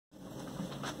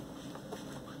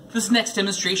This next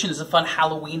demonstration is a fun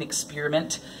Halloween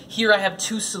experiment. Here I have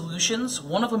two solutions.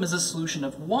 One of them is a solution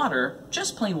of water,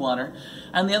 just plain water,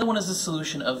 and the other one is a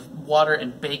solution of water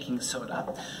and baking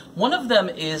soda. One of them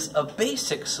is a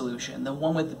basic solution. The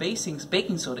one with the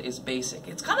baking soda is basic.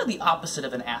 It's kind of the opposite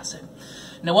of an acid.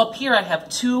 Now up here I have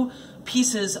two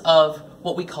pieces of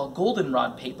what we call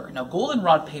goldenrod paper. Now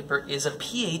goldenrod paper is a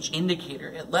pH indicator.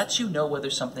 It lets you know whether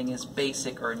something is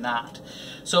basic or not.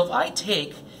 So if I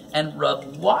take and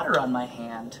rub water on my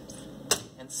hand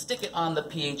and stick it on the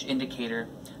pH indicator,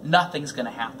 nothing's going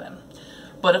to happen.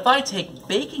 But if I take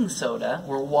baking soda,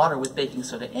 or water with baking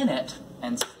soda in it,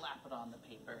 and slap it on the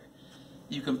paper,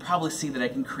 you can probably see that I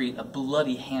can create a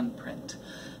bloody handprint.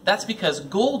 That's because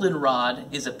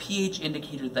goldenrod is a pH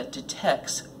indicator that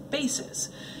detects bases.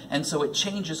 And so it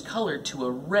changes color to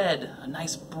a red, a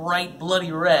nice bright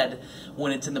bloody red,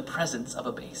 when it's in the presence of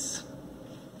a base.